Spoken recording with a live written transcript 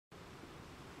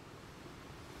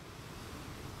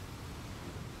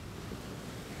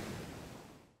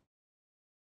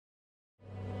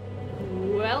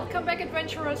Welcome back,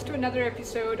 adventurers, to another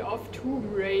episode of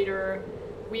Tomb Raider.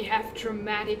 We have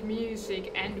dramatic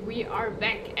music and we are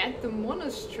back at the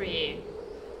monastery.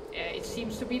 It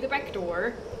seems to be the back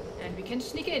door and we can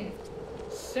sneak in.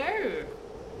 So,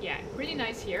 yeah, pretty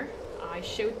nice here. I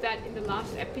showed that in the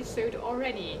last episode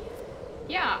already.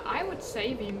 Yeah, I would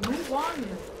say we move on.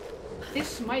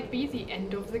 This might be the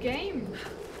end of the game.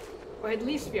 Or at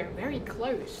least we are very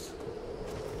close.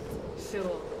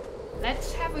 So,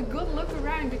 let's have a good look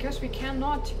around because we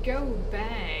cannot go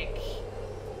back.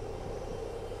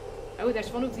 Oh,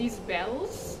 there's one of these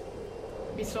bells.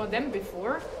 We saw them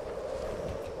before.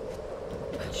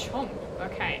 Chomp.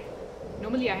 Okay.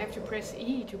 Normally I have to press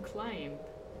E to climb.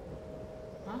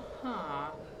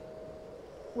 Aha.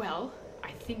 Well,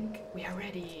 I think we are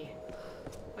ready.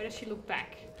 Why does she look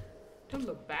back? Don't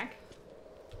look back.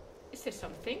 Is there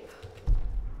something?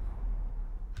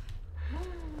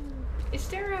 Is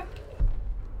there a...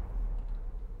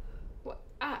 What?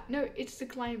 Ah, no, it's the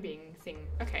climbing thing.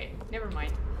 Okay, never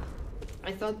mind.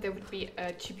 I thought there would be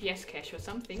a GPS cache or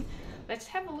something. Let's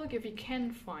have a look if we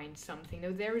can find something.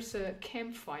 No, there is a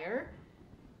campfire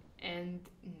and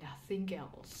nothing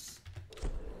else.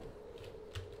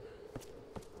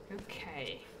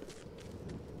 Okay.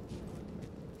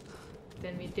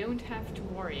 Then we don't have to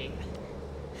worry.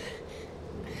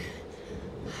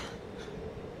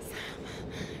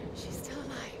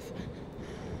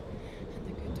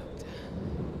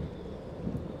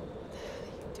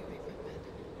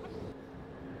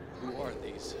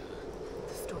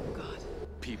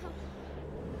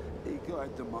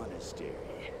 The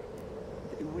monastery.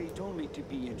 Wait only to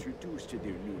be introduced to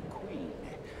their new queen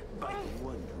by the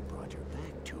one who brought her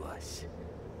back to us.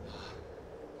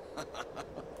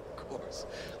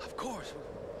 Of course.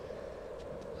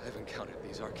 I've encountered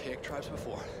these archaic tribes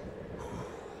before.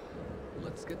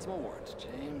 Let's get some awards,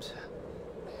 James.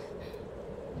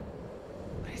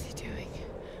 What is he doing?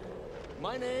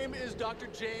 My name is Dr.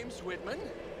 James Whitman.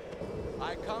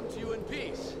 I come to you in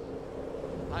peace.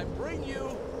 I bring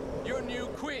you your new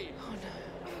queen. Oh no.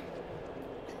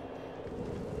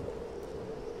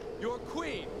 Your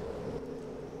queen.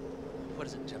 What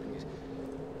is it in Japanese?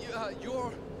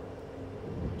 Your...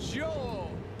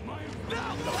 Joe. My...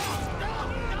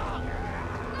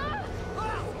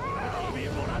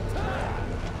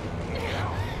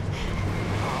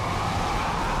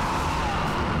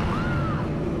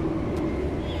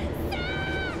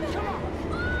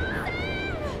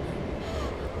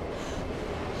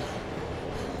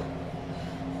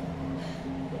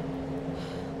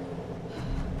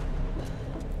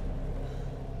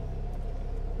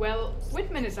 Well,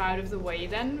 Whitman is out of the way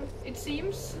then, it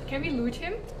seems. Can we loot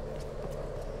him?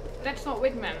 That's not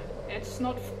Whitman. It's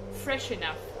not fresh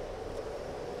enough.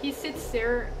 He sits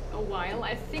there a while.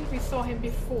 I think we saw him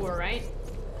before, right?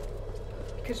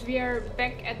 Because we are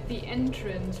back at the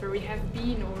entrance where we have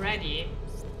been already.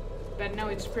 But now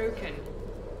it's broken.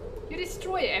 You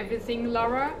destroy everything,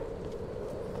 Lara.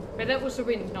 But that was the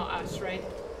wind, not us, right?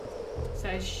 So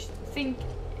I think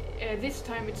this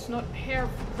time it's not her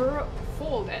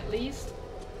fault, at least.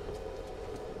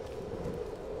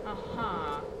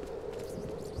 Aha.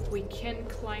 We can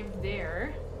climb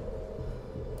there.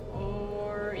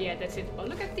 Or... yeah, that's it. Oh,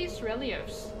 look at these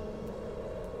reliefs.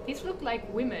 These look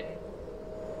like women.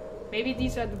 Maybe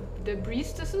these are the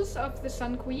priestesses of the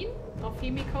Sun Queen? Of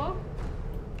Himiko?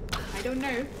 I don't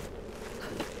know.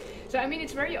 So, I mean,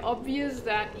 it's very obvious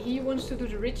that he wants to do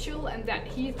the ritual and that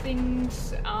he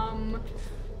thinks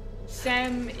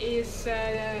Sam is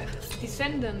a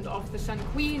descendant of the Sun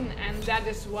Queen, and that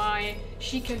is why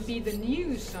she can be the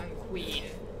new Sun Queen.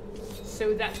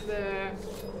 So that the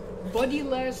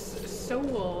bodiless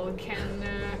soul can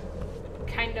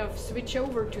kind of switch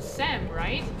over to Sam,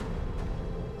 right?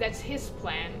 That's his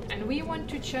plan. And we want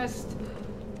to just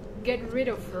get rid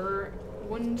of her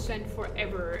once and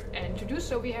forever. And to do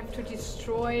so, we have to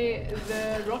destroy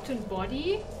the rotten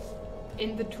body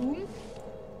in the tomb.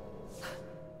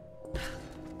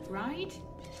 Right?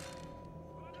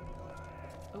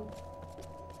 Oh.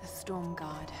 The Storm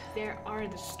Guard. There are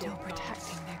the Storm Guards. Still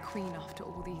protecting their queen after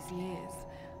all these years.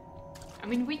 I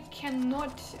mean, we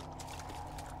cannot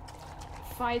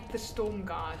fight the Storm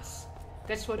Guards.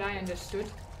 That's what I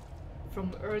understood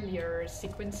from earlier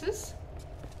sequences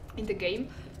in the game.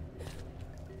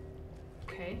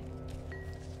 Okay.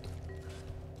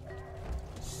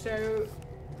 So...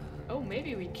 oh,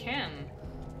 maybe we can.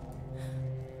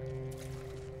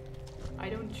 I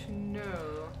don't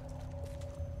know.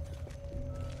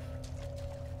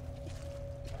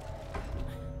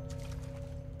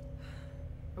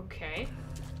 Okay.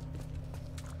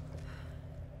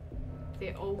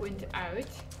 They all went out.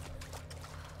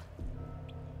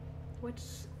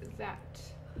 What's that?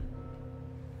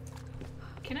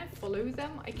 Can I follow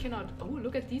them? I cannot. Oh,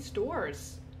 look at these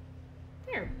doors.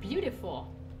 They're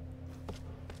beautiful.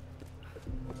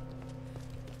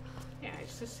 Yeah,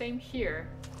 it's the same here.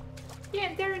 Yeah,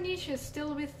 and there are niches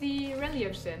still with the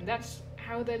reliefs in. That's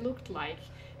how they looked like.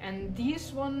 And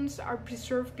these ones are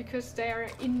preserved because they are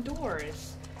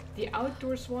indoors. The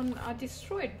outdoors one are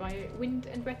destroyed by wind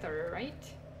and weather, right?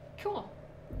 Cool.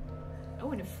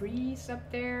 Oh, and a frieze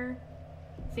up there.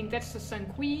 I think that's the Sun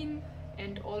Queen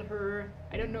and all her,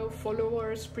 I don't know,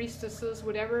 followers, priestesses,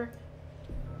 whatever.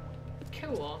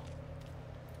 Cool.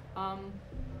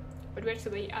 But where's the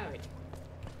way out?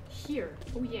 Here.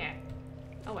 Oh yeah.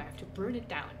 Oh, I have to burn it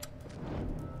down.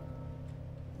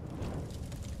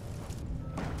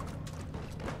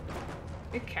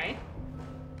 Okay.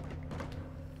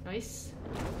 Nice.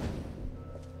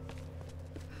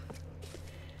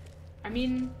 I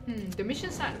mean, the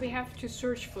mission said we have to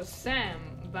search for Sam,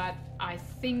 but I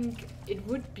think it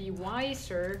would be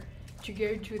wiser to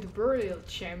go to the burial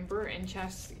chamber and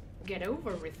just get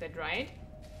over with it, right?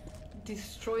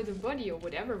 Destroy the body or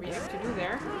whatever we have to do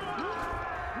there.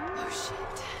 Oh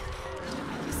shit.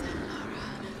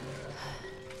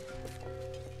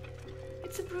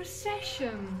 It's a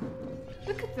procession.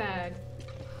 Look at that.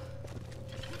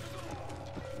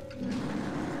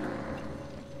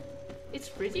 It's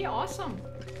pretty awesome.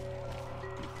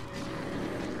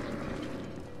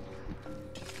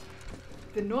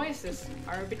 The noises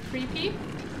are a bit creepy.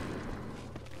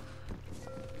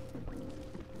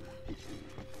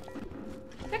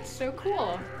 That's so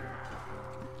cool.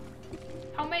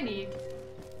 How many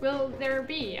will there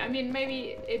be? I mean,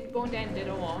 maybe it won't end at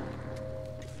all.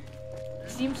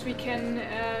 Seems we can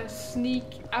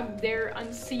sneak up there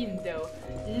unseen though.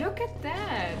 Look at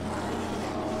that!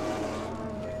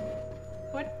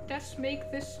 What does make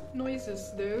this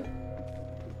noises though?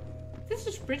 This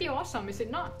is pretty awesome, is it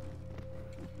not?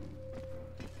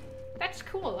 That's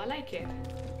cool, I like it.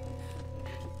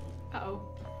 Uh-oh.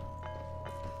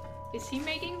 Is he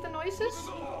making the noises?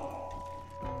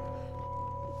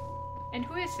 And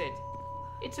who is it?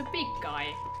 It's a big guy.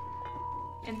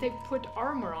 And they put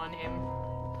armor on him.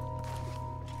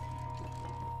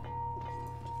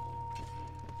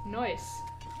 Nice.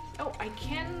 Oh, I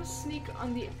can sneak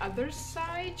on the other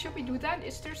side. Should we do that?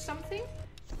 Is there something?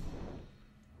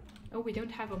 Oh, we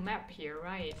don't have a map here,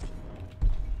 right?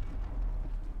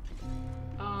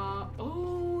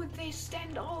 Oh, they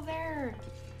stand all there.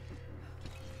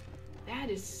 That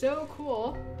is so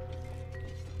cool.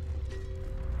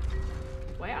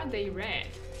 Why are they red?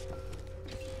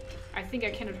 I think I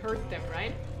cannot hurt them,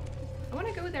 right? I want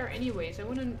to go there anyways. I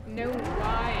want to know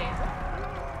why.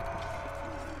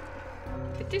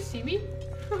 Did they see me?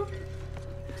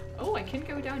 Oh, I can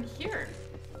go down here.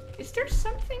 Is there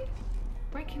something?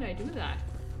 Why can I do that?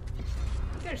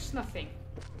 There's nothing.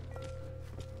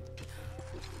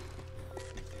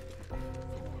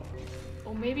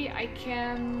 Or maybe I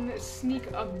can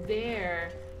sneak up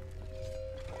there.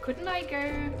 Couldn't I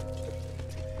go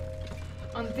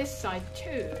on this side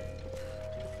too?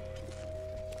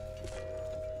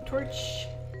 Torch.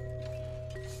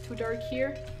 It's too dark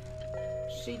here.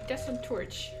 She doesn't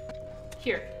torch.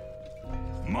 Here.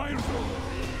 My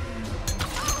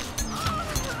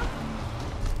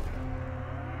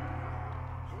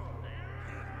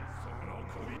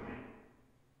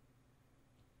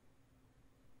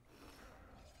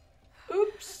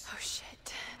Oops. Oh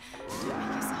shit. Don't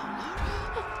make us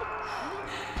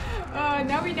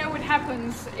Now we know what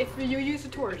happens if you use a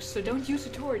torch, so don't use a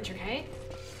torch, okay?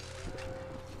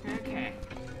 Okay.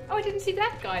 Oh, I didn't see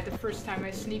that guy the first time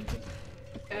I sneaked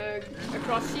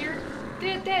across here.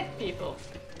 They're dead people.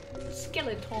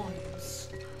 Skeletons.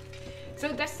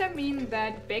 So does that mean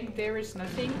that back there is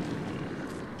nothing?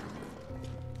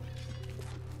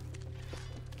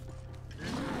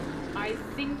 I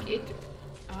think it...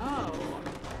 Oh.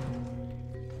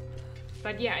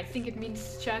 But yeah, I think it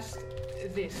means just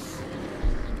this.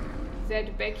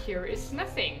 That back here is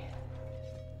nothing.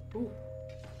 Ooh.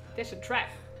 There's a trap.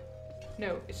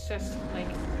 No, it's just like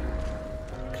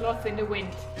cloth in the wind.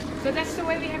 So that's the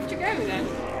way we have to go then.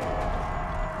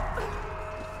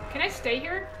 Can I stay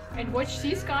here and watch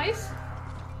these guys?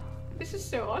 This is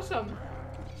so awesome.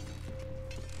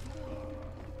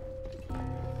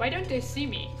 Why don't they see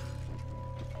me?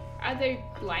 Are they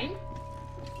blind?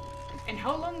 And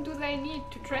how long do they need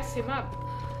to dress him up?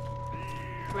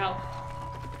 Well,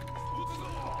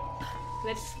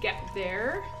 let's get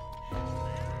there.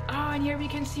 Ah, and here we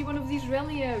can see one of these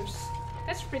reliefs.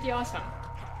 That's pretty awesome.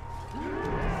 We're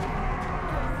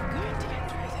going to get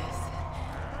through this.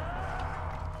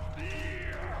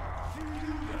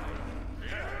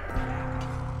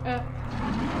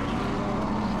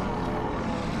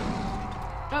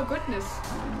 Oh, goodness.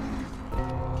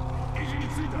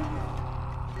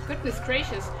 Goodness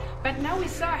gracious. But now we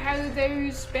saw how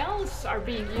those spells are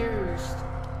being used.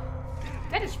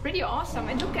 That is pretty awesome.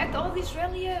 And look at all these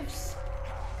reliefs.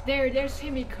 There's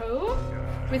Himiko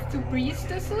with two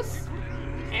priestesses.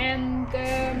 And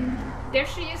there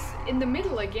she is in the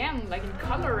middle again, like in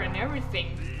color and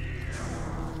everything.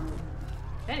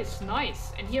 That is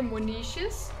nice. And here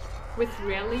Monishas with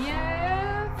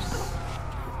reliefs.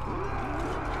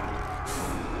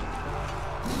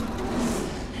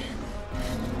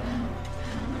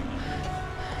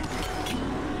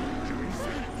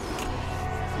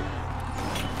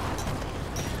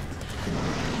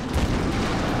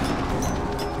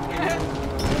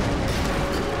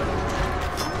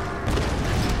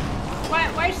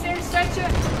 Why is there such a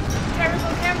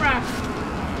terrible camera?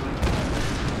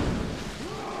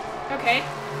 Okay,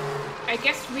 I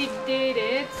guess we did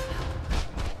it.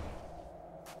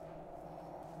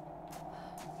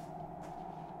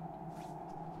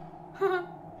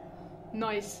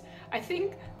 Nice. I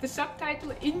think the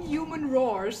subtitle Inhuman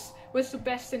Roars was the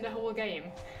best in the whole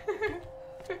game.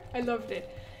 I loved it.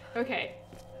 Okay.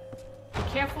 Be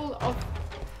careful of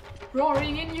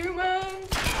roaring inhumans.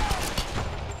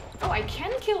 Oh, I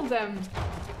can kill them.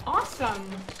 Awesome.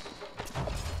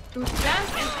 Do that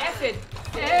and F it.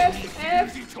 F.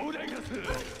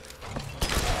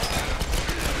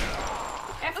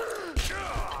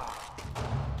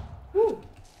 Woo.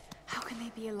 How can they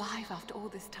be alive after all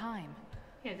this time?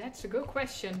 Yeah, that's a good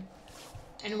question.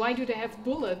 And why do they have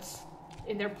bullets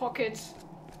in their pockets?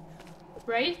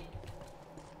 Right?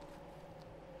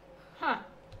 Huh.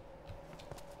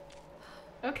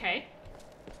 Okay.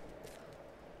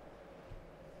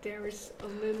 There is a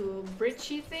little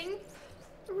bridgey thing.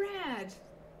 Rad.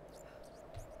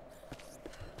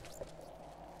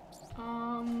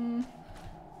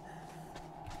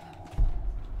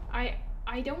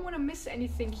 I don't want to miss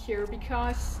anything here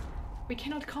because we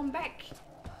cannot come back,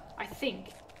 I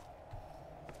think.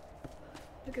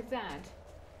 Look at that.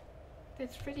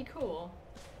 That's pretty cool.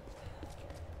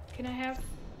 Can I have...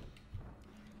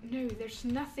 No, there's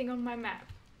nothing on my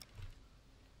map.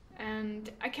 And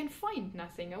I can find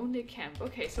nothing, only a camp.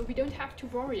 Okay, so we don't have to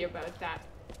worry about that.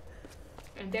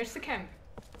 And there's the camp.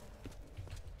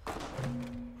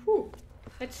 Whew.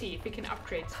 Let's see if we can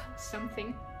upgrade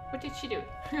something. What did she do?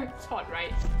 It's hot,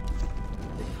 right?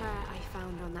 The prayer I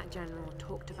found on that general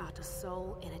talked about a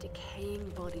soul in a decaying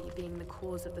body being the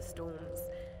cause of the storms.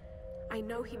 I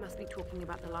know he must be talking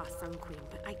about the last Sun Queen,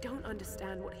 but I don't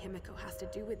understand what Himiko has to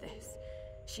do with this.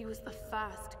 She was the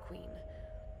first queen.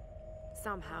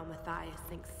 Somehow Matthias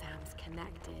thinks Sam's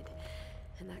connected,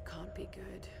 and that can't be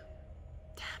good.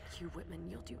 Damn you, Whitman,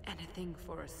 you'll do anything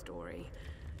for a story.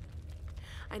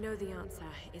 I know the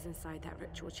answer is inside that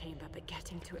ritual chamber, but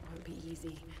getting to it won't be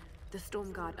easy. The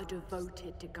Storm Guard are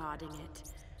devoted to guarding it.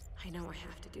 I know I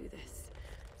have to do this,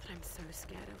 but I'm so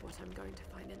scared of what I'm going to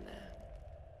find in there.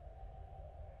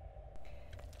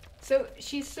 So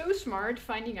she's so smart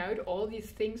finding out all these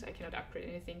things. I cannot upgrade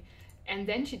anything. And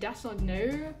then she does not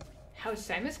know how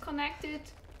Sam is connected.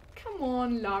 Come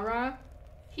on, Lara.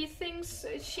 He thinks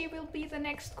she will be the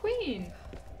next queen.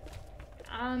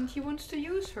 And he wants to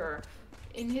use her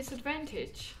in his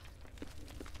advantage,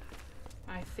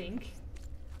 I think.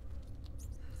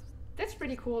 That's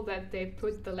pretty cool that they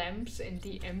put the lamps in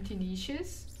the empty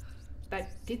niches. But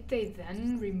did they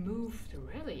then remove the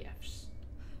reliefs?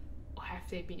 Or have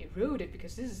they been eroded?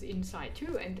 Because this is inside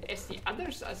too, and as the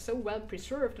others are so well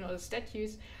preserved and all the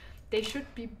statues, they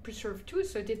should be preserved too.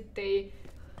 So did they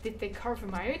carve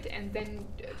them out and then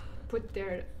put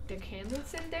their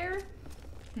candles in there?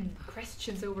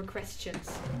 Questions over questions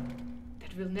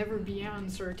that will never be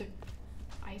answered,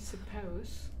 I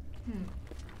suppose.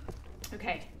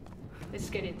 Okay, let's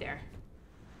get in there.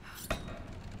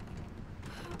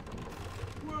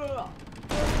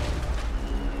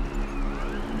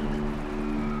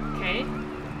 Okay,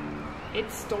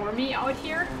 it's stormy out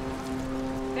here.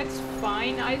 That's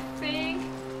fine, I think.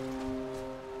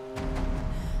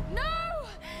 No!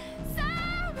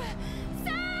 Sam!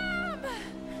 Sam!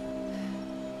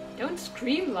 Don't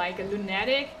scream like a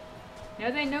lunatic.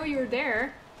 Now they know you're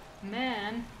there.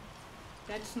 Man,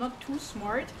 that's not too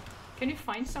smart. Can you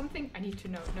find something? I need to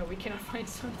know. No, we cannot find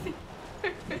something.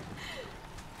 Alright,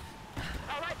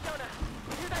 Jonah.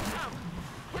 Here they come.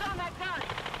 Get on that gun.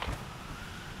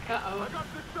 Uh-oh. I got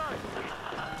this side.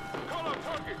 Call up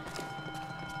target.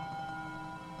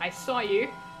 I saw you.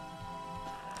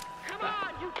 Come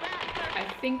on, you bastard. I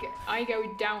think I go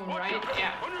down, right?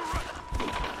 Yeah. On your right.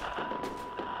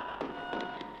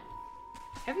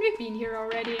 Haven't we been here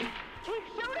already? Keep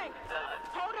shooting.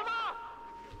 Hold him off.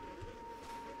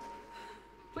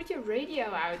 Put your radio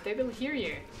out, they will hear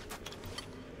you.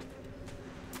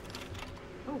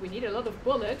 Oh, we need a lot of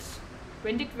bullets.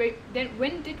 When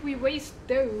did we waste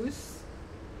those?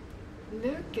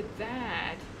 Look at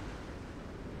that.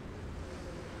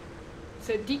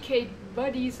 So decayed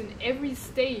bodies in every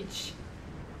stage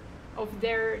of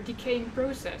their decaying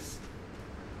process.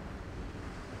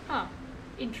 Huh,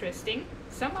 interesting.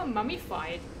 Some are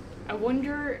mummified. I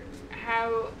wonder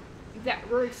how that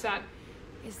works out.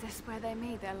 Is this where they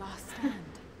made their last stand?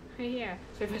 Yeah,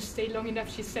 so if I stay long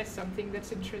enough she says something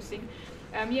that's interesting.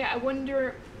 Yeah, I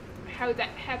wonder how that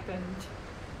happened.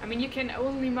 I mean, you can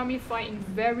only mummify in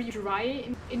very dry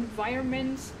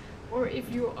environments, or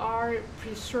if you are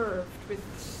preserved with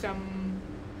some,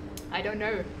 I don't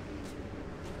know,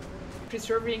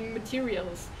 preserving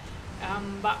materials.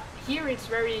 But here it's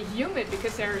very humid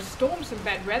because there are storms and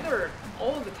bad weather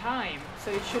all the time, so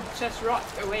it should just rot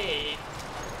away.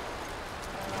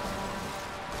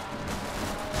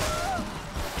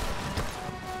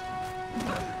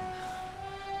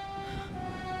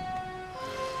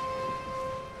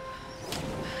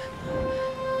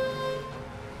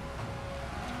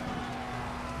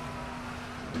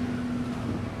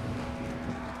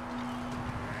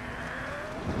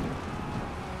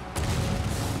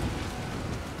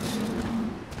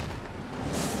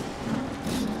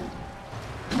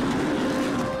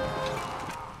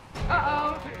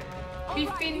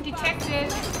 We've been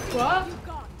detected. What?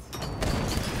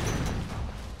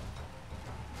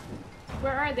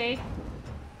 Where are they?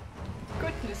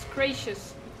 Goodness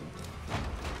gracious.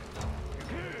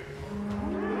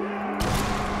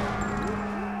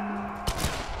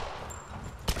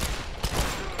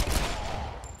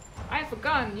 I have a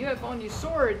gun, you have only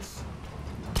swords.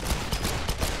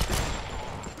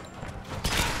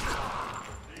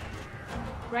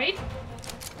 Right?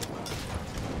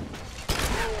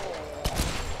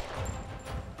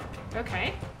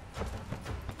 Okay.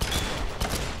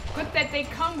 Good that they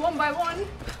come one by one.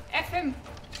 F him.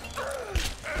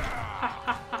 Ha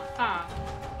ha ha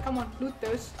ha. Come on, loot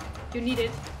those. You need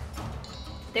it.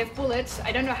 They have bullets.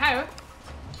 I don't know how,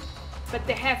 but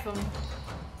they have them.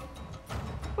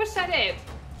 What's that it?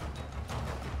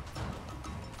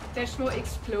 There's more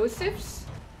explosives.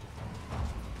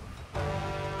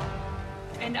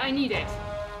 And I need it.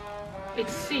 It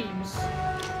seems.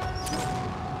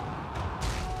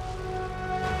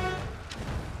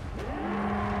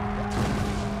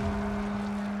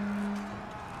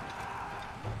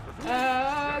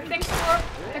 Thanks for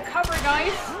the cover,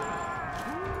 guys.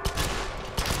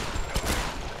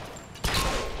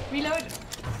 Reload.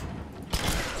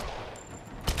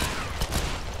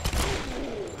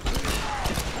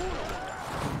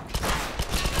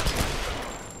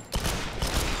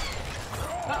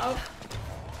 Uh-oh.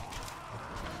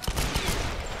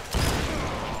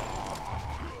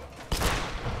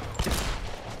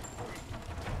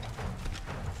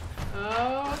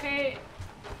 Okay.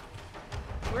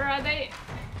 Where are they?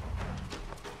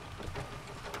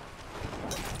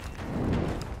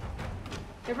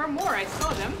 There were more, I saw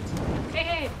them. Hey,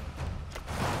 hey!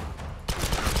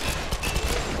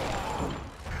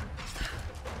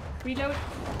 Reload.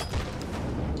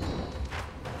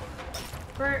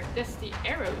 Where does the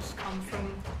arrows come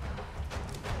from?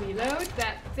 Reload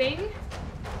that thing.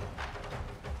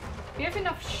 We have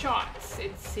enough shots,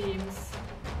 it seems.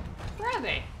 Where are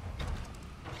they?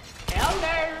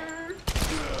 Hello!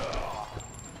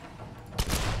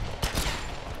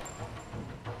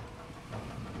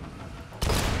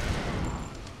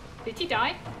 Did he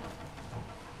die?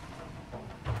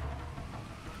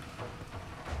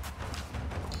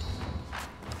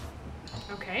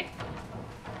 Okay.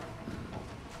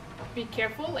 Be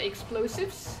careful,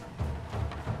 explosives.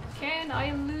 Can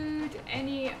I loot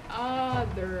any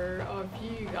other of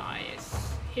you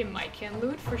guys? Him I can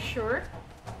loot for sure.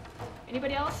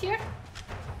 Anybody else here?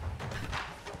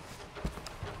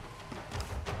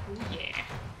 Oh yeah.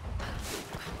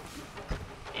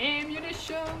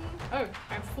 Ammunition! Oh,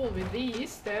 I'm full with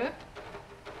these though.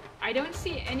 I don't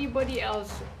see anybody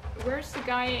else. Where's the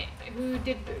guy who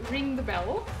did ring the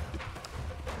bell?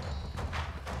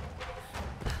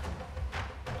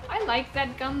 I like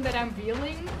that gun that I'm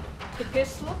wielding. The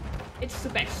pistol. It's the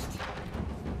best.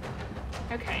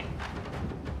 Okay.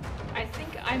 I think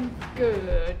I'm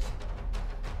good.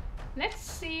 Let's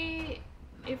see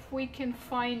if we can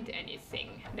find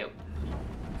anything. Nope.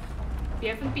 We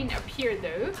haven't been up here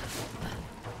though.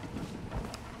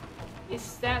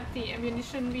 Is that the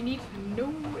ammunition we need?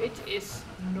 No, it is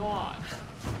not.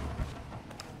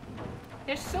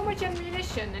 There's so much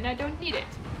ammunition and I don't need it.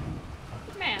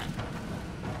 Man.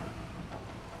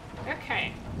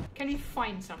 Okay. Can we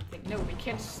find something? No, we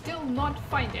can still not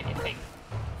find anything.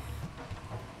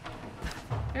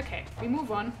 Okay, we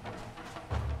move on.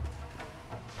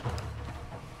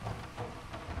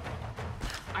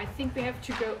 I think we have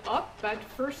to go up, but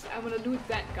first I want to loot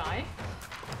that guy.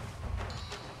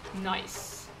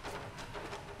 Nice.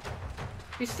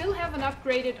 We still haven't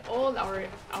upgraded all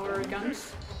our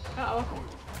guns. Uh-oh.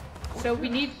 So we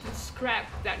need the scrap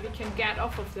that we can get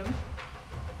off of them.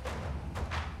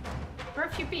 Where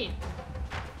have you been?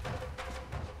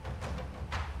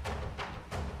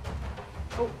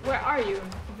 Oh, where are you?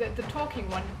 The talking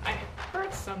one. I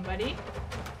heard somebody.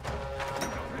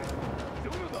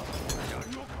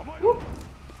 Woo.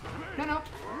 No, no.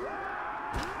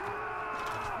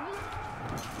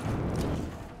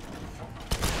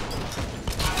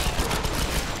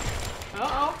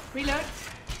 Uh-oh, reload.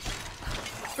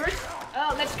 First,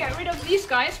 let's get rid of these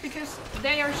guys because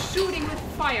they are shooting with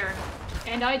fire.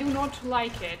 And I do not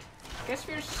like it. Guess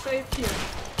we're safe here.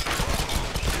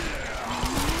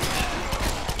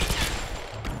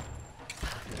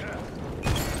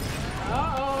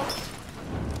 Uh-oh.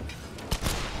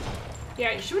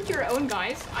 Yeah, shoot your own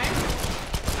guys. I'm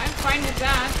fine with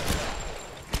that.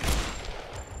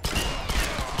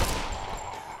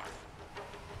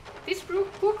 These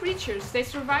poor creatures, they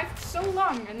survived so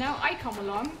long and now I come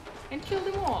along and kill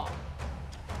them all.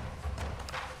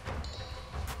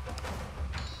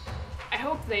 I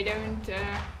hope they don't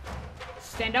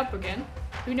stand up again.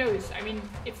 Who knows? I mean,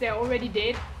 if they're already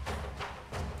dead,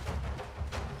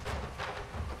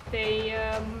 they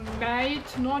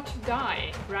might not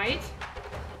die, right?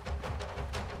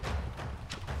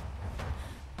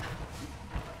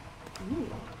 Ooh.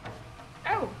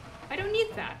 Oh, I don't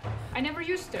need that. I never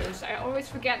use those. I always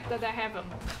forget that I have them.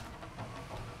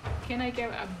 Can I go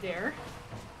up there?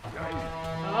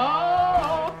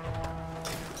 Oh!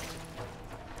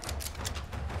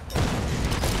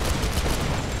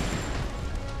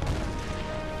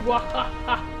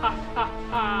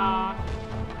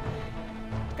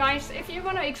 Guys, if you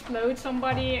wanna explode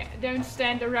somebody, don't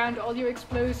stand around all your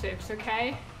explosives,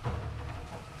 okay?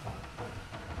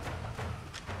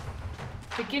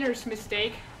 Beginner's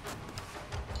mistake.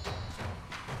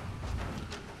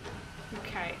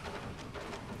 Okay.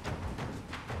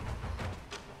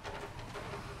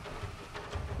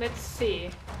 Let's see.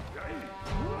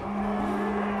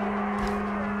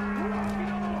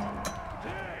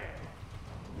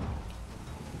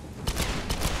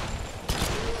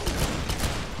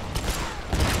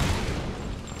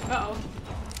 Uh-oh.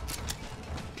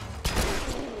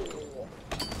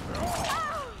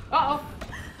 Uh-oh.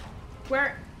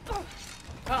 Where?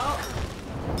 Uh-oh.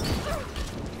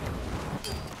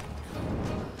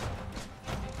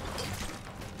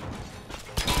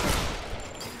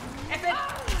 F it!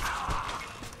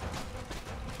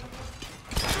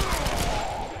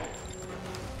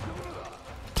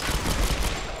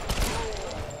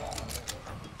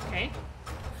 Okay.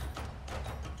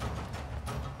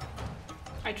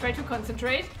 I try to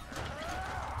concentrate.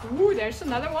 Ooh, there's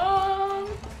another one!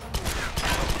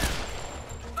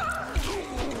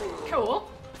 Cool.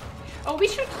 Oh, we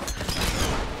should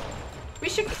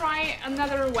try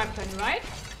another weapon, right?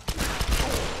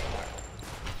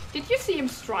 Did you see him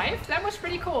strive? That was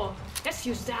pretty cool. Let's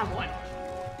use that one.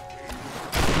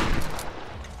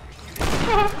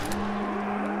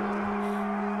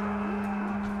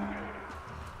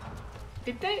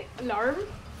 Did they alarm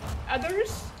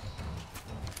others?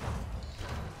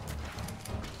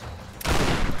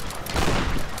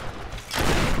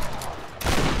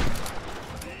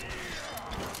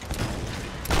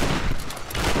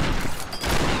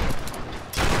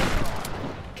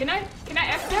 Can I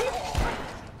F them?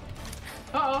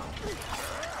 Uh-oh.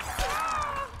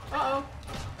 Uh-oh.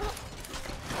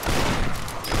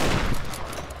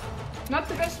 Not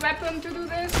the best weapon to do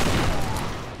this.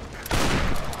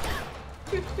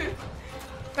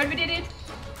 But we did it.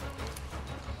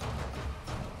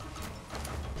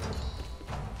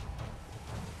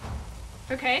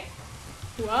 Okay.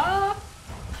 What?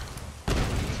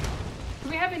 Do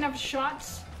we have enough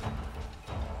shots?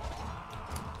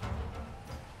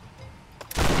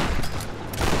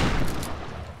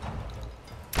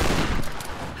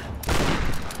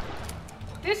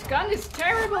 This gun is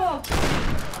terrible!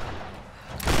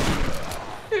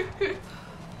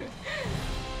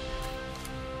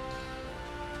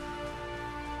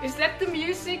 Is that the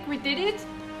music? We did it?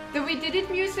 The we did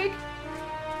it music?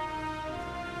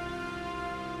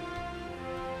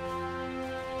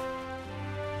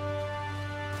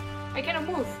 I cannot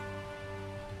move.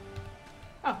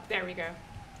 Oh, there we go.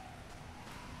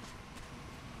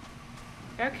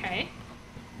 Okay.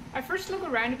 I first look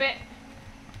around a bit.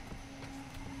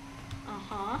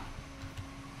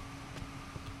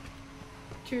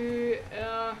 To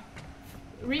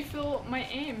refill my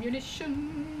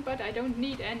ammunition, but I don't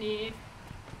need any.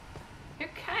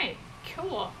 Okay,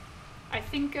 cool. I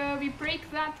think we break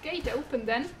that gate open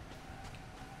then.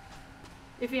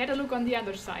 If we had a look on the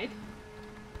other side.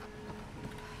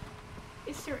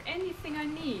 Is there anything I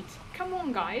need? Come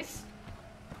on, guys.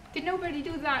 Did nobody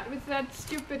do that with that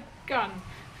stupid gun?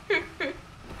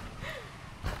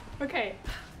 Okay.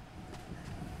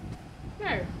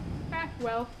 No.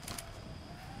 Well.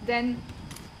 Then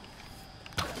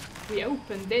we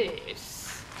open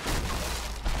this.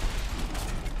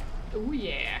 Oh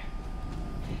yeah.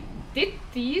 Did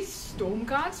these storm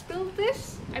guards build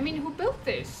this? I mean, who built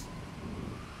this?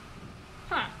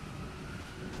 Huh.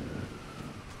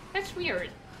 That's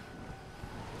weird.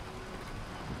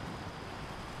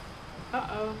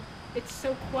 Uh-oh. It's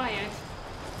so quiet.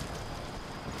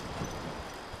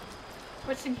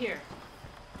 What's in here?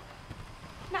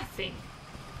 Nothing.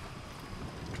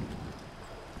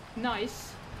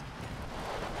 Nice.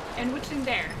 And what's in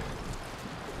there?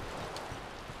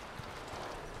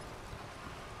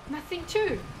 Nothing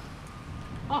too.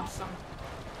 Awesome.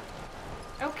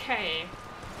 Okay.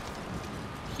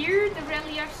 Here the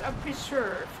reliefs are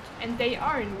preserved, and they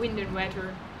are in wind and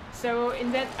weather. So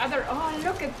in that other... Oh,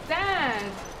 look at that!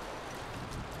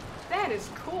 That is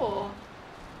cool.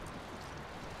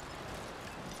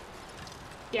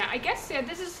 Yeah, I guess, yeah,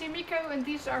 this is Himiko and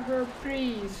these are her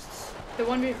priests. The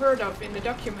one we heard of in the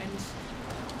documents.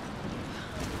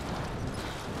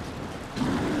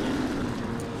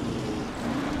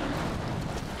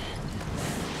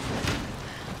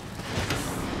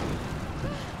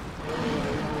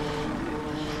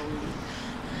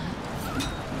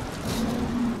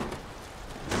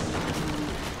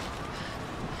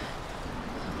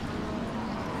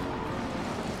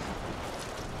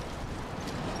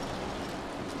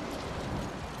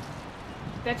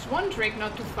 That's one trick,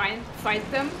 not to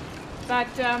fight them, but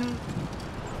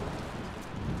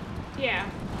yeah,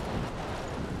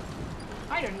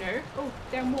 I don't know. Oh,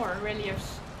 there are more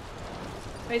reliefs.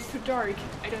 But it's too dark.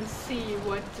 I don't see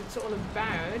what it's all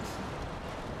about.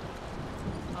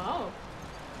 Oh,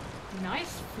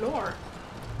 nice floor.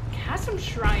 Chasm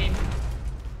shrine.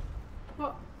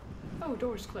 What? Oh,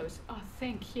 door's closed. Oh,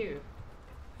 thank you,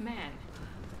 man.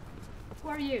 Who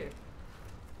are you?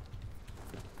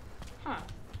 Huh.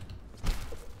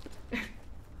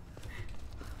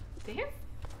 They have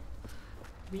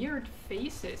weird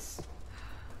faces.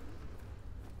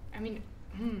 I mean,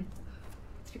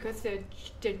 it's because their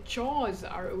jaws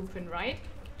are open, right?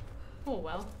 Oh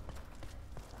well.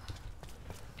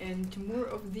 And more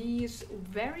of these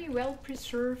very well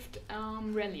preserved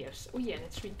reliefs. Oh yeah,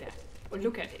 let's read that. Or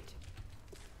look at it.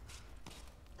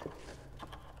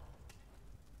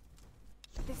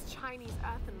 This Chinese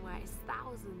earthenware is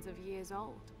thousands of years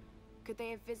old. Could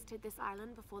they have visited this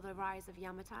island before the rise of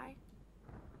Yamatai?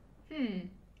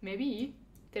 Maybe.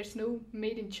 There's no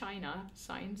made in China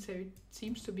sign, so it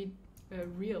seems to be a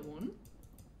real one.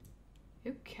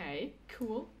 Okay,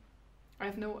 cool. I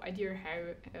have no idea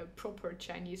how a proper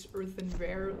Chinese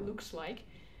earthenware looks like.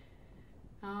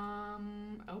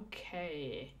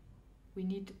 Okay. We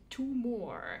need 2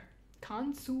 more.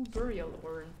 Kansu burial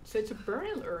urn. So it's a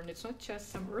burial urn, it's not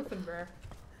just some earthenware.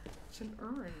 It's an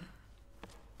urn.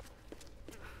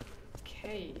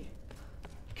 Okay.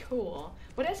 Cool.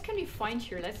 What else can we find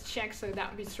here? Let's check so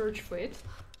that we search for it.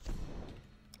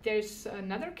 There's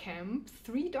another camp,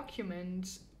 3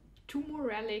 documents, 2 more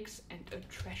relics, and a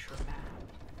treasure map.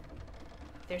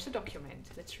 There's a document.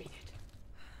 Let's read it.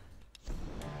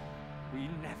 We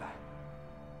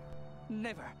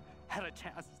never had a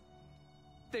chance.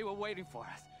 They were waiting for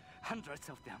us, hundreds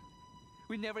of them.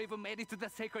 We never even made it to the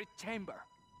sacred chamber.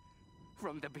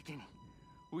 From the beginning,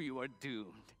 we were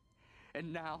doomed.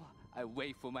 And now, I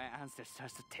wait for my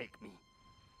ancestors to take me.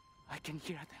 I can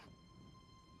hear them.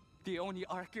 The Oni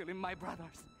are killing my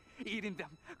brothers, eating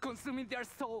them, consuming their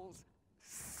souls.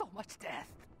 So much death.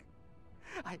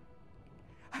 I'm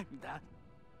that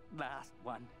last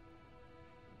one.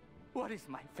 What is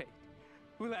my fate?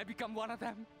 Will I become one of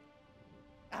them?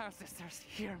 Ancestors,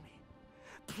 hear me.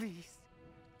 Please,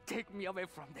 take me away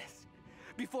from this,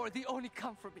 before the Oni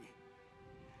come for me.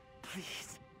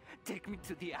 Please, take me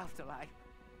to the afterlife.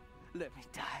 Let me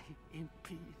die in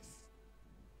peace.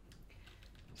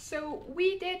 So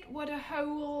we did what a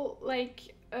whole,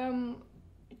 like,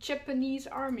 Japanese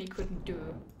army couldn't do.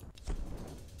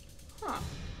 Huh.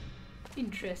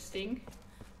 Interesting.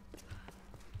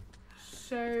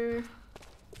 So,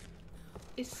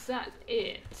 is that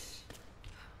it?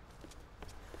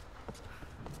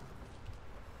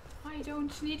 I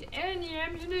don't need any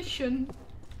ammunition.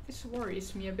 This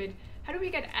worries me a bit. How do we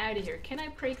get out of here? Can I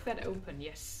break that open?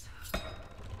 Yes.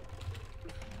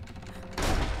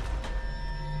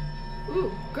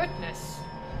 Ooh, goodness.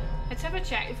 Let's have a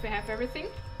check if we have everything.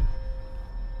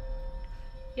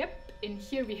 Yep, in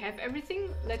here we have everything.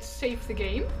 Let's save the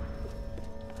game.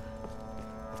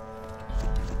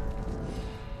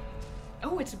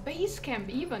 Oh, it's base camp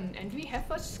even, and we have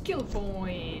a skill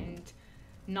point.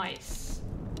 Nice.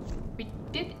 We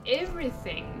did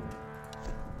everything.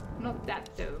 Not that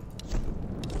though.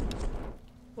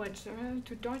 What?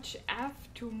 To dodge F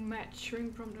to match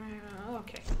shrink from the...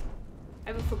 okay.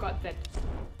 I forgot that.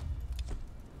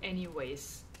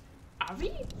 Anyways. Are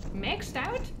we maxed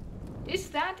out? Is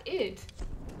that it?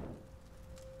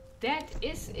 That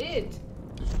is it.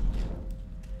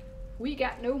 We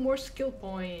got no more skill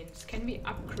points. Can we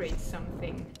upgrade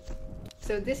something?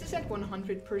 So this is at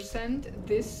 100%.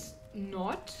 This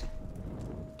not.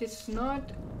 This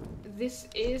not. This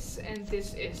is and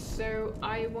this is. So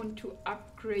I want to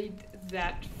upgrade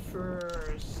that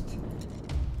first.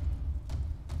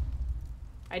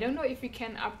 I don't know if we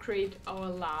can upgrade our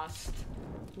last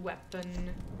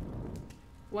weapon.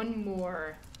 One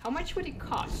more. How much would it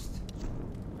cost?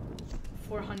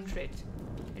 400.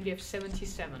 And we have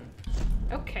 77.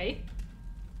 Okay.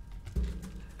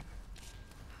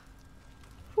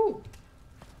 Whew.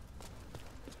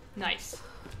 Nice.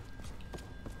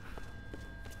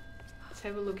 Let's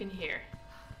have a look in here.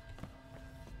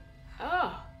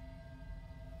 Oh.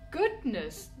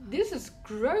 Goodness. This is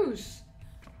gross.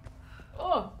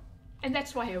 Oh. And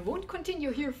that's why I won't continue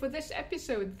here for this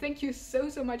episode. Thank you so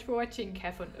much for watching.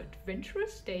 Have an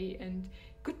adventurous day and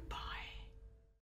goodbye.